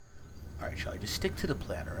right, Charlie. Just stick to the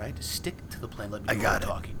plan, all right? Just stick to the plan. Let me I do all got the it.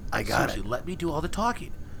 talking. I got Seriously, it. let me do all the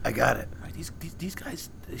talking. I got it. All right, these guys,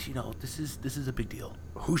 you know, this is a big deal.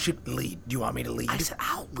 Who should lead? Do you want me to lead? I said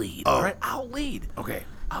I'll lead. Oh. All right, I'll lead. Okay.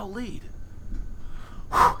 I'll lead.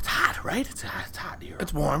 Whew, it's hot, right? It's hot here.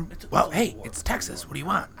 It's warm. It's Well, a hey, little warm. it's Texas. What do you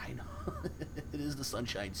want? I know. It is the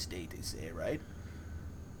Sunshine State, they say, right?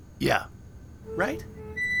 Yeah. Right?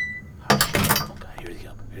 Oh, God, here they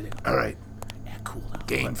come. Here they come. All right. Yeah, cool. Now.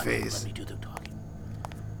 Game Let phase. me do the talking.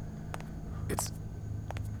 It's.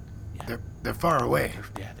 Yeah. They're far away.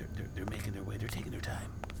 They're making their way. They're taking their time.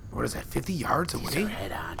 What is that? 50 yards These away? are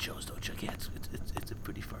head honchos, don't you? Yeah, it's a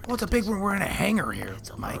pretty far. Well, it's a big room. We're in a hangar here, It's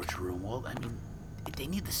a Mike. large room. Well, I mean, they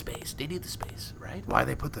need the space. They need the space, right? Why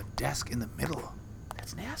they put the desk in the middle?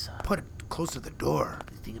 That's NASA. Put it close to the door.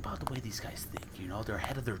 Think about the way these guys think. You know, they're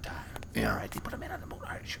ahead of their time. Yeah. All right, they put a man on the moon. All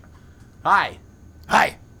right, sure. Hi.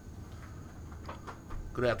 Hi.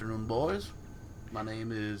 Good afternoon, boys. My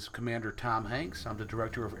name is Commander Tom Hanks. I'm the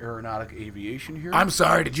Director of Aeronautic Aviation here. I'm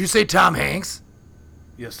sorry. Did you say Tom Hanks?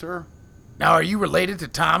 Yes, sir. Now, are you related to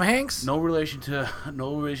Tom Hanks? No relation to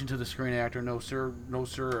the screen actor. No, sir. No,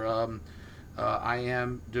 sir. I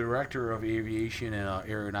am Director of Aviation and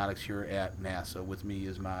Aeronautics here at NASA. With me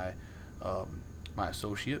is my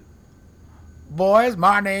associate. Boys,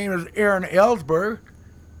 my name is Aaron Ellsberg,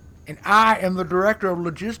 and I am the Director of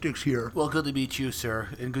Logistics here. Well, good to meet you, sir,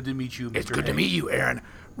 and good to meet you, Mr. It's good to Hanks. meet you, Aaron.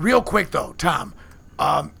 Real quick, though, Tom.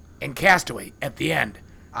 In Castaway, at the end,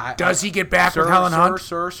 does he get back with Helen Hunt?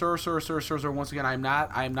 Sir. Once again,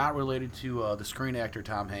 I'm not related to the screen actor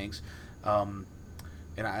Tom Hanks, and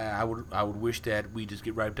I would wish that we just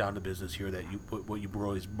get right down to business here. That what you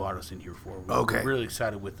boys brought us in here for. Okay. We're really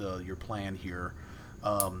excited with your plan here.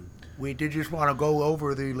 We did just want to go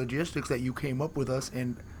over the logistics that you came up with us,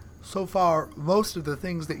 and so far, most of the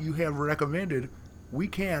things that you have recommended, we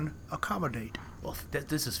can accommodate. Well,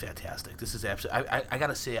 this is fantastic. This is absolutely. I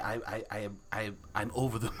gotta say, I'm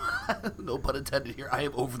over the. No pun intended here. I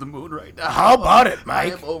am over the moon right now. How about it, I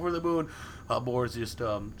Mike? am over the moon. Boris, just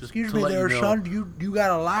Excuse to me let there, you know. son. You got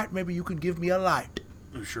a light? Maybe you can give me a light.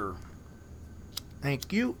 Sure.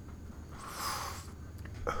 Thank you.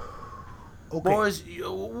 Okay. Boys,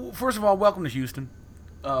 first of all, welcome to Houston.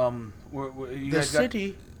 You guys got-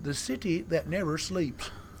 the city that never sleeps.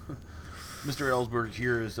 Mr. Ellsberg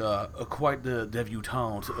here is quite the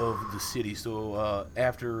debutante of the city. So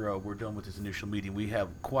after we're done with this initial meeting, we have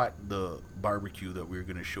quite the barbecue that we're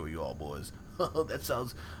going to show you all, boys. That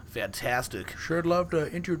sounds fantastic. Sure, love to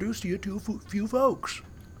introduce you to a few folks.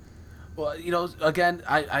 Well, you know, again,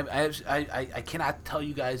 I cannot tell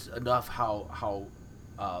you guys enough how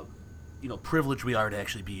privileged we are to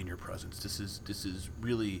actually be in your presence. This is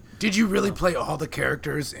really. Did you really play all the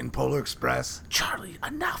characters in Polar Express? Charlie,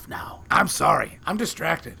 enough now. I'm sorry. I'm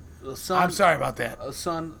distracted. Son, I'm sorry about that.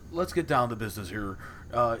 Son, let's get down to business here.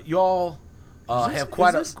 Y'all have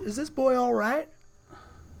quite Is this boy all right?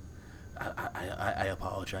 I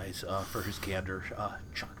apologize for his candor.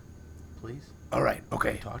 Chuck, please. All right. We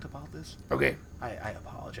Okay. talked about this. Okay. I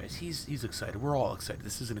apologize. He's excited. We're all excited.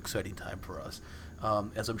 This is an exciting time for us.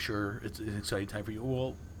 As I'm sure it's an exciting time for you.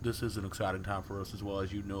 Well, this is an exciting time for us as well.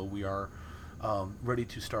 As you know, we are ready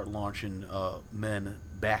to start launching men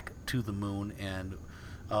back to the moon. And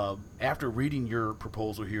after reading your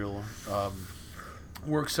proposal here,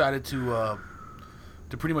 we're excited to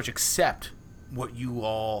pretty much accept what you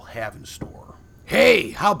all have in store.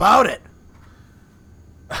 Hey, how about it?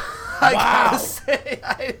 I Wow. gotta say,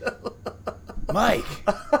 Mike,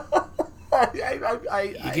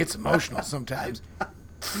 I he gets emotional sometimes.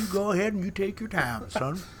 You go ahead and you take your time,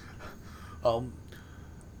 son.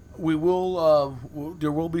 we will.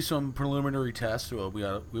 There will be some preliminary tests.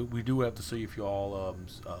 We do have to see if y'all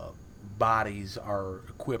bodies are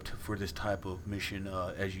equipped for this type of mission.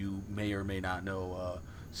 As you may or may not know,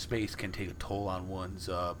 space can take a toll on one's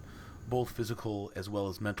both physical as well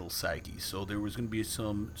as mental psyche. So there was going to be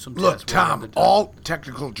some Look, tests. where I Tom, had to- all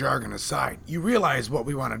technical jargon aside, you realize what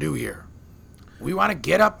we want to do here. We want to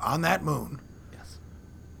get up on that moon, Yes.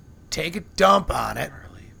 take a dump on it,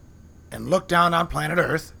 Charlie. and look down on planet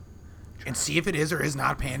Earth and see if it is or is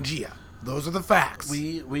not Pangea. Those are the facts.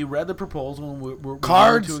 We read the proposal and we're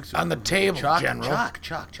Cards going to on the table, Chuck, General.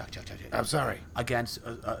 Chuck. I'm sorry. Against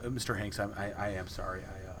Mr. Hanks, I am sorry.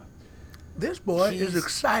 This boy is He's-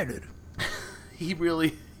 excited. He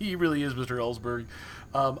really is, Mr. Ellsberg.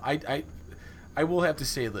 I will have to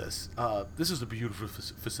say this. This is a beautiful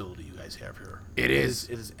facility you guys have here. It is.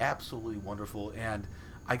 It is absolutely wonderful, and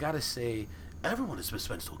I gotta say, everyone has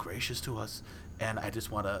been so gracious to us. and I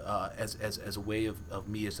just want to, as a way of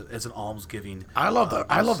me as an almsgiving. I love the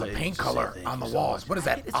say- paint to say color thank on you the so walls. much. What is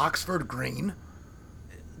that? It's- Oxford green.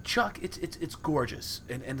 Chuck, it's gorgeous,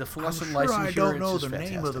 and the I'm fluorescent sure lights in I here, don't it's know just the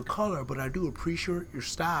name of the fantastic. color, but I do appreciate your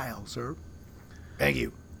style, sir. Thank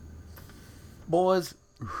you. Boys,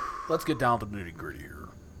 let's get down to the nitty gritty here.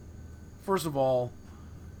 First of all,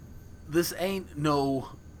 this ain't no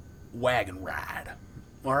wagon ride.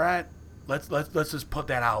 All right, let's just put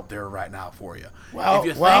that out there right now for you. Well-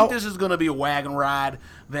 if you well- think this is going to be a wagon ride,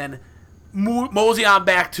 then mosey on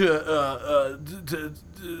back to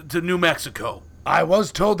New Mexico. I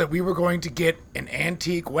was told that we were going to get an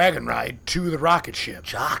antique wagon ride to the rocket ship.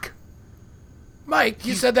 Chuck, Mike,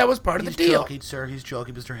 you said that was part of the he's deal. joking, sir. He's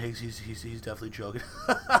joking, Mr. Higgs. He's definitely joking.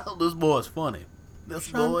 This boy is funny. This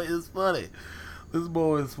boy is funny. This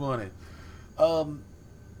boy is funny.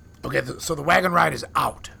 Okay, so the wagon ride is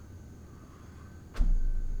out.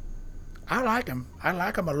 I like him. I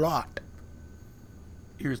like him a lot.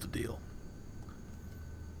 Here's the deal.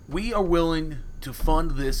 We are willing to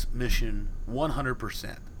fund this mission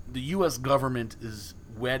 100%. The U.S. government is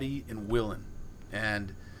ready and willing.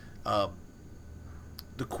 And the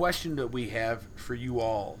question that we have for you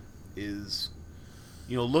all is,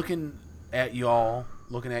 looking at y'all,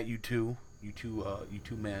 looking at you two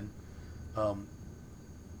men.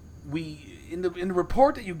 We in the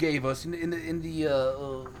report that you gave us in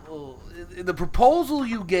the proposal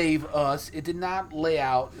you gave us, it did not lay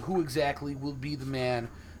out who exactly will be the man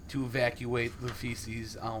to evacuate the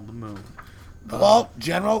feces on the moon. Well,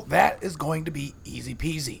 General, that is going to be easy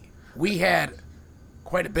peasy. We had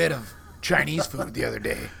quite a bit of Chinese food the other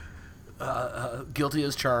day. Guilty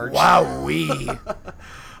as charged. Wowee.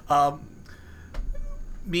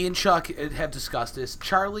 Me and Chuck have discussed this.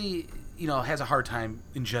 Charlie, has a hard time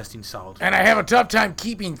ingesting solid food. And I have a tough time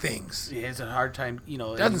keeping things. He has a hard time,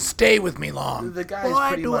 Doesn't stay with me long. The guy is Boy,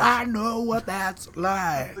 pretty do much. I know what that's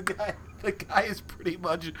like. The guy is pretty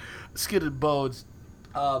much skin and bones.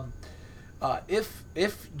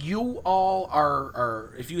 If you all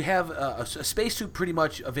are if you have a spacesuit pretty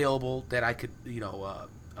much available that I could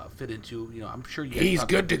fit into, I'm sure you. He's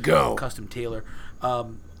good to go. Custom tailor.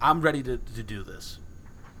 I'm ready to do this.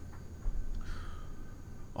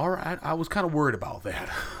 All right, I was kind of worried about that.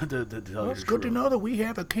 to tell you Well, it's the good to truth. know that we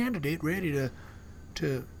have a candidate ready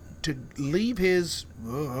to leave his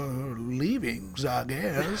leavings, I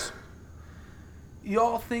guess.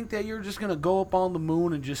 Y'all think that you're just gonna go up on the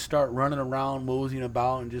moon and just start running around, moseying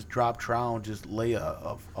about, and just drop trow and just lay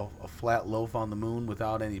a flat loaf on the moon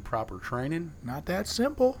without any proper training? Not that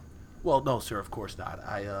simple. Well, no, sir. Of course not.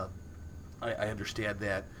 I understand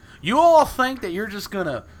that. You all think that you're just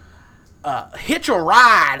gonna hitch a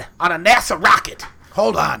ride on a NASA rocket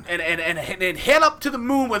Hold on. and head up to the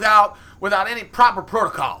moon without any proper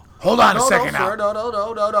protocol? Hold on a No, second no, now. sir.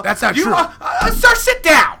 No. That's not You, true. Sir, sit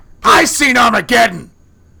down. I seen Armageddon.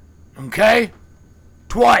 Okay?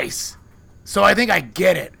 Twice. So I think I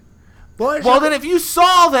get it. Boys, Well, then, if you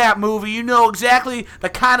saw that movie, you know exactly the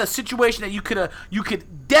kind of situation that you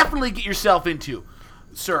could definitely get yourself into,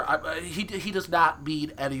 sir. He does not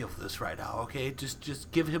need any of this right now. Okay,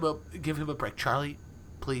 just give him a break, Charlie,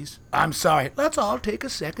 please. I'm sorry. let's all take a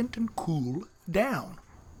second and cool down.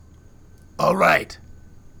 All right.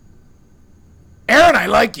 Aaron, I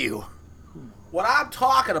like you. What I'm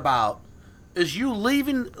talking about is you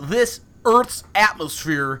leaving this Earth's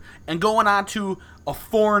atmosphere and going onto a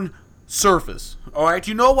foreign surface. All right,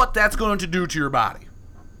 you know what that's going to do to your body.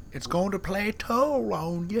 It's going to play a toll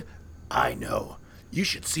on you. I know. You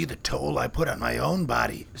should see the toll I put on my own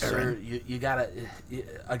body, Sir, Aaron. you gotta.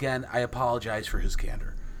 Again, I apologize for his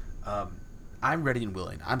candor. I'm ready and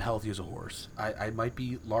willing. I'm healthy as a horse. I might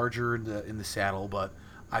be larger in the saddle, but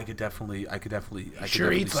I could definitely.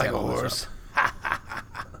 Sure eats like a saddle this horse. up.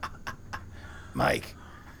 Mike.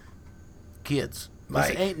 Kids, Mike.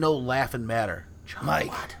 this ain't no laughing matter. John,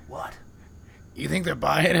 Mike. What? You think they're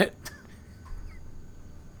buying it?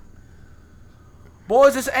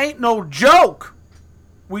 Boys, this ain't no joke.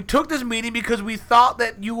 We took this meeting because we thought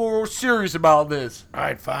that you were serious about this. All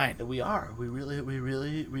right, fine. And we are. We really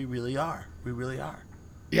are. We really are.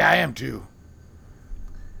 Yeah, I am too.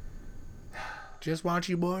 Just want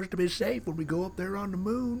you boys to be safe when we go up there on the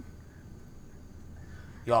moon.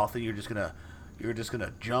 Y'all think you're just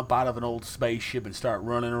gonna jump out of an old spaceship and start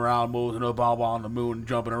running around, moseying up all on the moon,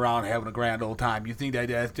 jumping around, having a grand old time? You think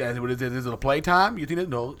that's what is it? Is it a playtime? You think that?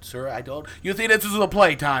 No, sir, I don't. You think this is a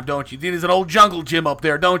playtime, don't you? You think there's an old jungle gym up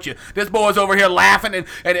there, don't you? This boy's over here laughing and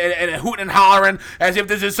hooting and hollering as if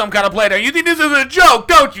this is some kind of playtime. You think this is a joke,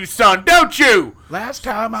 don't you, son? Don't you? Last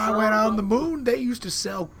time I went on the moon, they used to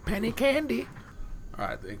sell penny candy. All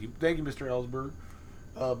right, thank you, Mr. Ellsberg.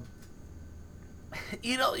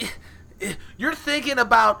 You're thinking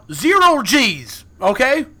about 0 G's,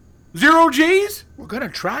 okay? 0 G's? We're gonna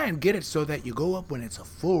try and get it so that you go up when it's a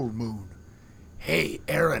full moon. Hey,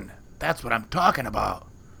 Aaron, that's what I'm talking about.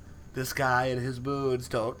 This guy and his moods,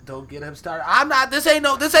 don't get him started. I'm not. This ain't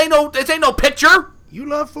no picture. You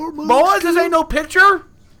love full moons, Boys, too? this ain't no picture.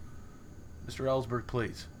 Mr. Ellsberg,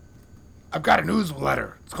 please. I've got a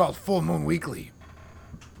newsletter. It's called Full Moon Weekly.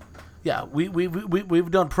 Yeah, we've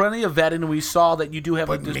done plenty of vetting, and we saw that you do have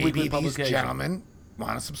But this maybe weekly these publication. gentlemen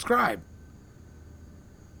want to subscribe.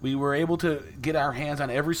 We were able to get our hands on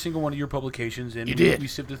every single one of your publications, and You did. we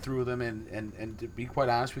sifted through them. And to be quite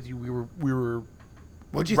honest with you, we were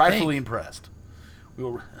What'd you rightfully think? impressed.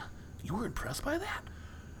 You were impressed by that?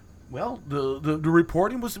 Well, the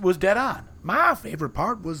reporting was dead on. My favorite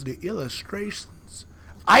part was the illustrations.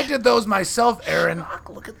 I did those myself, Aaron.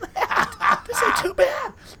 Look at that. This ain't too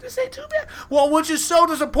bad. This ain't too bad. Well, which is so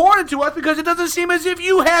disappointing to us because it doesn't seem as if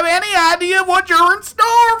you have any idea what you're in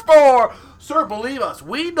store for. Sir, believe us,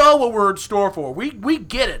 we know what we're in store for. We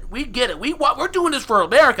get it. We get it. We're doing this for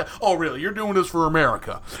America. Oh, really? You're doing this for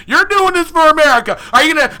America? You're doing this for America? Are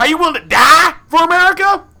you willing to die for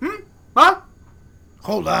America? Huh?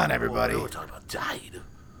 Hold on, everybody. We're talking about dying.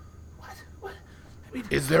 What? I mean,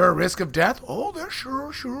 Is there a risk of death? Oh, there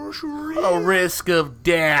sure is. a risk of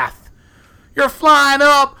death. You're flying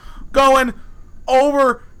up, going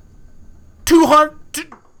over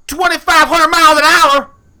 2,500 miles an hour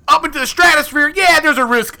up into the stratosphere. Yeah, there's a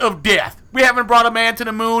risk of death. We haven't brought a man to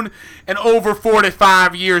the moon in over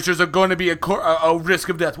 45 years. There's going to be a risk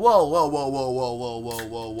of death. Whoa,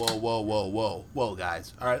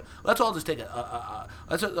 guys. All right, let's all just take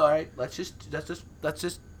let's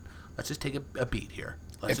just take a beat here.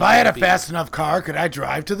 If I had a fast enough car, could I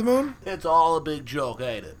drive to the moon? It's all a big joke,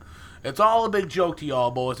 ain't it? It's all a big joke to y'all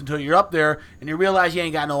boys until you're up there and you realize you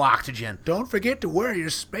ain't got no oxygen. Don't forget to wear your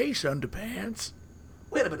space underpants.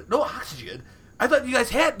 Wait a minute, no oxygen? I thought you guys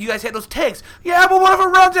had those tanks. Yeah, but what if it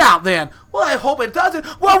runs out then? Well, I hope it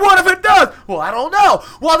doesn't. Well, what if it does? Well, I don't know.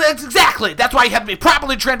 Well, that's why you have to be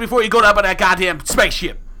properly trained before you go up on that goddamn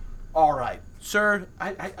spaceship. All right, sir,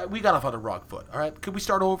 we got off on the wrong foot. All right, can we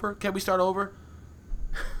start over?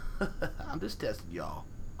 I'm just testing y'all.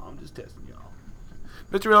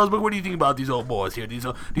 Mr. Ellsberg, what do you think about these old boys here? These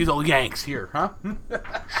old Yanks here, huh?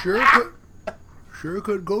 Sure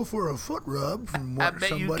could go for a foot rub from I what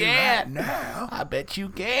bet you somebody can. right now. I bet you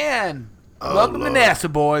can. Oh, Welcome Lord. to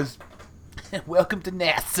NASA, boys. Welcome to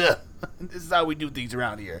NASA. This is how we do things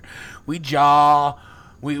around here. We jaw.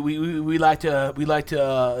 We like to do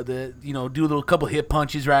a little couple hip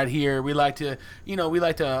punches right here. We like to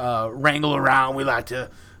wrangle around. We like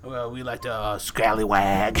to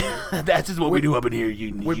scallywag. That's just what we do up in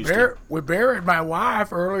here. We buried my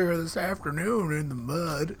wife earlier this afternoon in the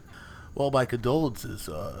mud. Well, my condolences,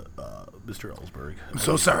 Mr. Ellsberg. I'm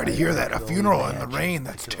so sorry to hear that. A funeral in the rain,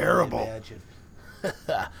 that's terrible.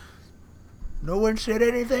 No one said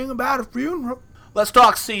anything about a funeral. Let's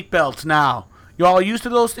talk seatbelts now. You all used to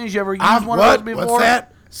those things? You ever used one what? of those before? What's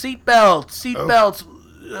that? Seatbelts.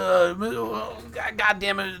 God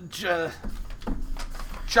damn it.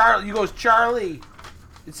 Charlie. You goes Charlie.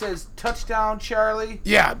 It says touchdown, Charlie.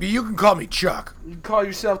 Yeah, but you can call me Chuck. You can call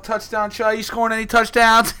yourself touchdown, Charlie. You scoring any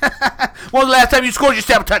touchdowns? When was the last time you scored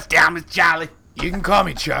yourself a touchdown, Miss Charlie? You can call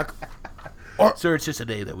me Chuck. Sir, it's just a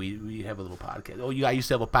day that we have a little podcast. Oh, you guys used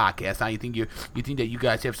to have a podcast. Now you think that you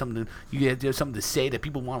guys have something to say that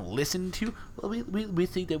people want to listen to? Well, we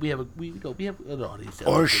think that we have an audience. that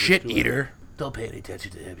Or listens shit to it. eater. Don't pay any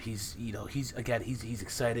attention to him. He's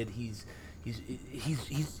excited. He's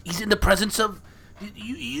in the presence of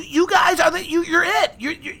you guys are you're it.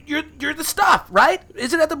 You're the stuff, right?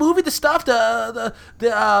 Isn't that the movie, The Stuff? The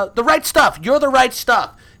right stuff. You're the right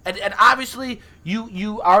stuff. And obviously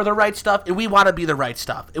you are the right stuff, and we want to be the right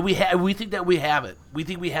stuff. And we think that we have it. We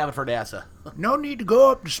think we have it for NASA. No need to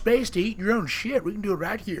go up to space to eat your own shit. We can do it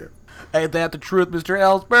right here. Ain't that the truth, Mr.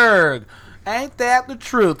 Ellsberg? Ain't that the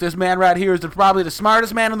truth? This man right here is probably the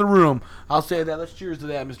smartest man in the room. I'll say that. Let's cheers to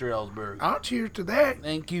that, Mr. Ellsberg. I'll cheers to that.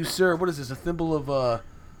 Thank you, sir. What is this? A thimble of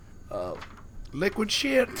Liquid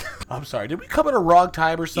shit. I'm sorry. Did we come at a wrong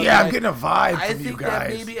time or something? Yeah, I'm getting a vibe I from you think that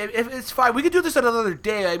guys. maybe if it's fine. We could do this another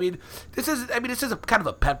day. I mean, this is a kind of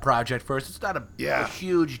a pet project for us. It's not a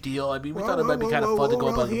huge deal. I mean, we thought it might be kind of fun to go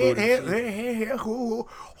up on the boat.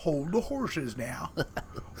 Hold the horses now.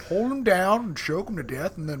 Hold them down and choke them to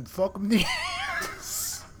death and then fuck them.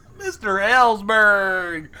 Mr.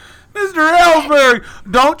 Ellsberg. Mr. Ellsberg,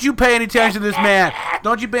 don't you pay any attention to this man.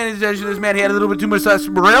 Don't you pay any attention to this man. He had a little bit too much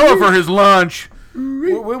sarsaparilla for his lunch.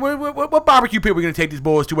 What barbecue pit we gonna take these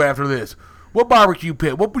boys to after this? What barbecue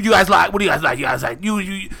pit? What would you guys like? What do you guys like? You guys like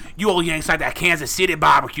you old Yanks like that Kansas City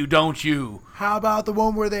barbecue, don't you? How about the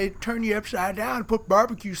one where they turn you upside down, put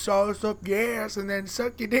barbecue sauce up your ass, and then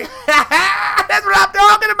suck your dick? That's what I'm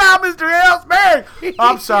talking about, Mr. Ellsberg.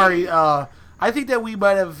 I'm sorry. I think that we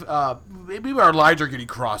might have maybe our lines are getting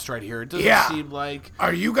crossed right here. It doesn't seem like.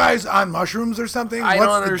 Are you guys on mushrooms or something? I What's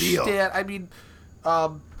don't the understand. deal? I mean,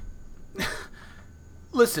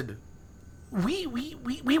 listen, we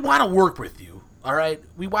want to work with you. All right,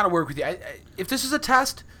 we want to work with you. If this is a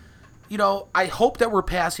test, I hope that we're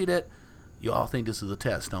passing it. You all think this is a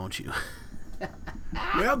test, don't you?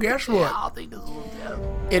 Well, guess what? I all think this is a test.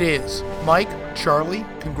 It is. Mike, Charlie,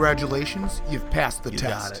 congratulations. You've passed the You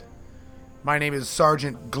test. got it. My name is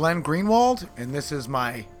Sergeant Glenn Greenwald, and this is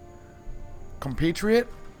my compatriot.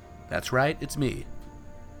 That's right. It's me,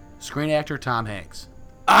 screen actor Tom Hanks.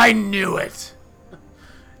 I knew it.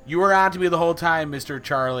 You were on to me the whole time, Mr.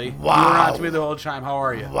 Charlie. Wow. You were on to me the whole time. How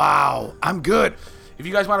are you? Wow. I'm good. If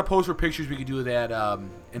you guys want to post for pictures, we can do that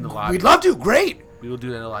in the lobby. We'd love to. Great. We will do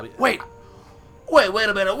that in the lobby. Wait. Wait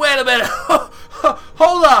a minute.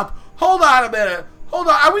 Hold up. Hold on a minute. Hold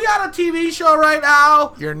on. Are we on a TV show right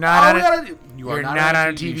now? You're not You are you're not on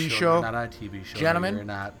a TV show. You're not on a TV show. Gentlemen, you're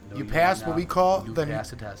not. No, you you're passed not. what we call you the passed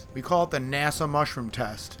the test. We call it the NASA mushroom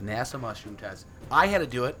test. NASA mushroom test. I had to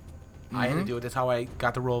do it. I Mm-hmm. had to do it. That's how I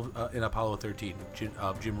got the role in Apollo 13.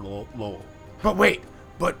 Jim Lowell. But wait,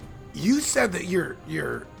 you said that your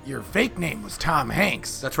fake name was Tom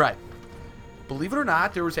Hanks. That's right. Believe it or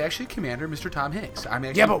not, there was actually a commander, Mr. Tom Hanks. I'm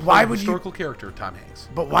actually but why would you- historical character Tom Hanks.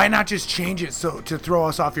 But why not just change it to throw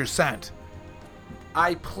us off your scent?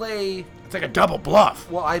 I play. It's like a double bluff.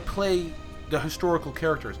 Well, I play the historical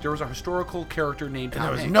characters. There was a historical character named Tom And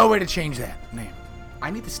there was Hanks. no way to change that name.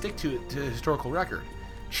 I need to stick to the historical record.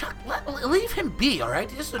 Chuck, leave him be, all right?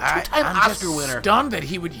 This is a I'm two-time just Oscar winner. stunned that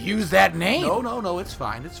he would use that name. No, it's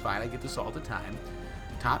fine. It's fine. I get this all the time.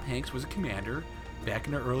 Tom Hanks was a commander back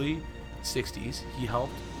in the early 60s. He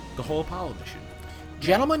helped the whole Apollo mission.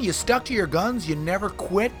 Gentlemen, you stuck to your guns, you never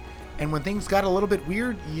quit, and when things got a little bit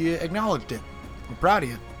weird, you acknowledged it. I'm proud of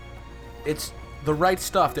you. It's the right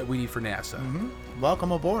stuff that we need for NASA. Mm-hmm.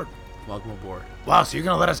 Welcome aboard. Welcome aboard. Wow, so you're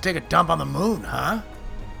going to let us take a dump on the moon, huh?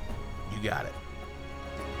 You got it.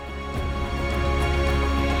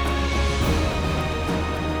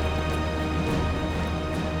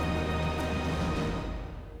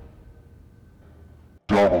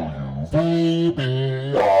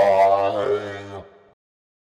 WVBR.